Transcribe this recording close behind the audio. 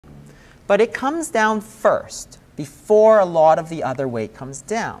but it comes down first before a lot of the other weight comes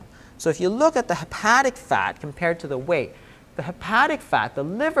down. So if you look at the hepatic fat compared to the weight, the hepatic fat, the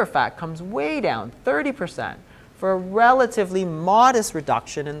liver fat, comes way down, 30%, for a relatively modest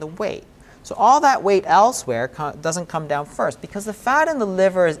reduction in the weight. So all that weight elsewhere doesn't come down first because the fat in the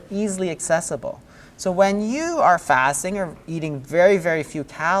liver is easily accessible. So when you are fasting or eating very, very few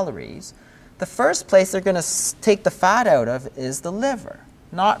calories, the first place they're going to take the fat out of is the liver,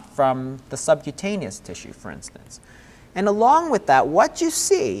 not from the subcutaneous tissue, for instance. And along with that, what you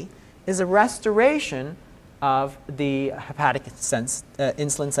see is a restoration of the hepatic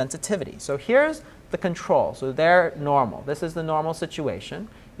insulin sensitivity. So here's the control. So they're normal. This is the normal situation.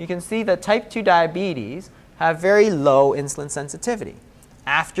 You can see that type 2 diabetes have very low insulin sensitivity.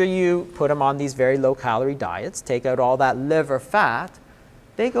 After you put them on these very low-calorie diets, take out all that liver fat,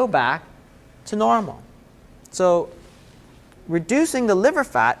 they go back to normal. So reducing the liver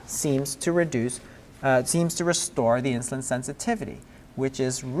fat seems to restore the insulin sensitivity, which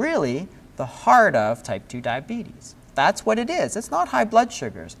is really the heart of type 2 diabetes. That's what it is. It's not high blood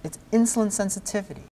sugars. It's insulin sensitivity.